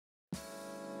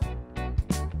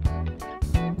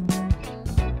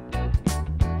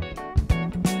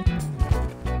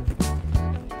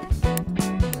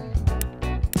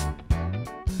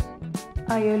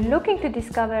Are you looking to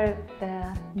discover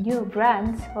new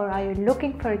brands, or are you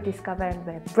looking for discover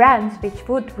the brands which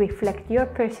would reflect your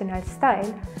personal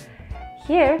style?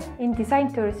 Here in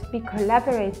Designtours we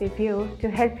collaborate with you to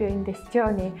help you in this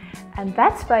journey, and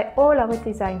that's why all our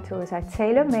design tools are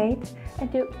tailor-made,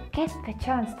 and you get the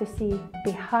chance to see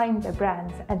behind the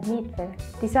brands and meet the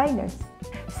designers.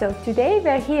 So today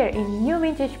we're here in New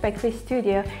Vintage by Kriss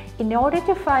studio in order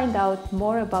to find out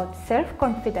more about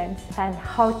self-confidence and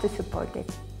how to support it.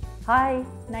 Hi,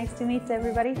 nice to meet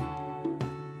everybody.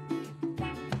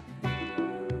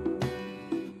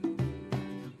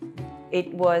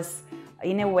 It was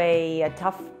in a way a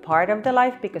tough part of the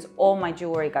life because all my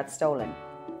jewelry got stolen.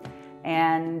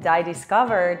 And I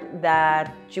discovered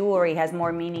that jewelry has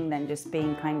more meaning than just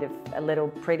being kind of a little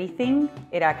pretty thing.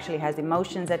 It actually has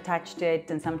emotions attached to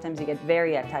it, and sometimes you get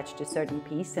very attached to a certain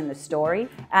piece in the story.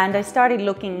 And I started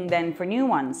looking then for new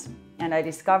ones, and I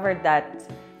discovered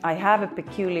that I have a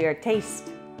peculiar taste.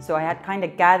 So I had kind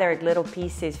of gathered little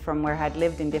pieces from where I had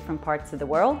lived in different parts of the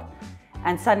world.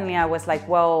 And suddenly I was like,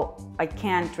 well, I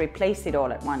can't replace it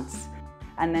all at once.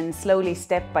 And then slowly,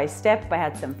 step by step, I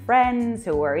had some friends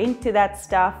who were into that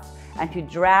stuff and who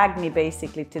dragged me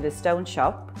basically to the stone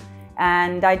shop.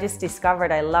 And I just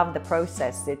discovered I love the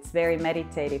process. It's very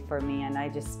meditative for me, and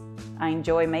I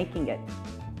enjoy making it.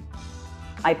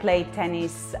 I played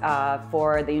tennis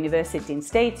for the university in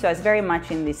States, so I was very much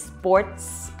in this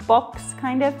sports box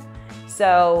kind of.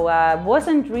 So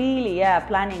wasn't really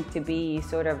planning to be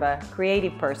sort of a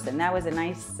creative person. That was a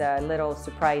nice little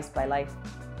surprise by life.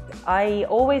 I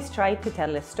always try to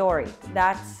tell a story.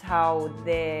 That's how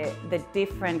the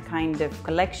different kind of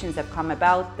collections have come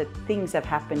about, the things have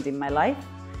happened in my life.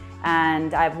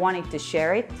 And I've wanted to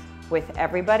share it with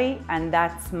everybody. And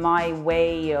that's my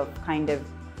way of kind of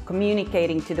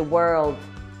communicating to the world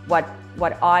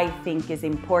what I think is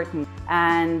important.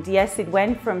 And yes, it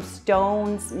went from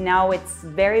stones, now it's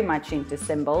very much into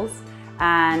symbols,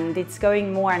 and it's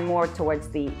going more and more towards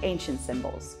the ancient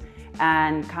symbols,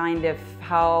 and kind of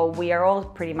how we are all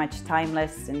pretty much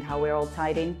timeless and how we're all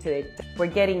tied into it. We're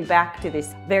getting back to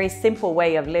this very simple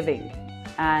way of living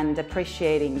and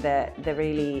appreciating the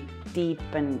really deep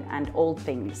and old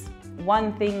things.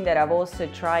 One thing that I've also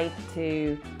tried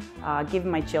to give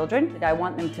my children, that I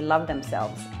want them to love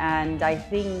themselves. And I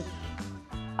think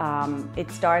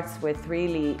it starts with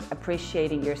really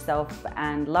appreciating yourself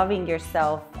and loving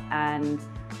yourself, and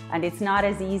it's not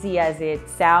as easy as it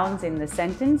sounds in the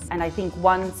sentence. And I think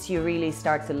once you really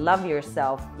start to love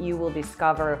yourself, you will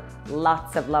discover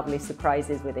lots of lovely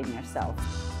surprises within yourself.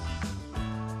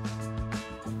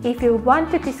 If you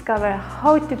want to discover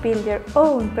how to build your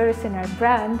own personal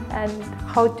brand and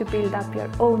how to build up your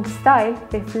own style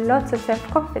with lots of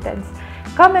self-confidence,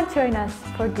 come and join us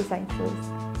for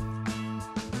Designtours.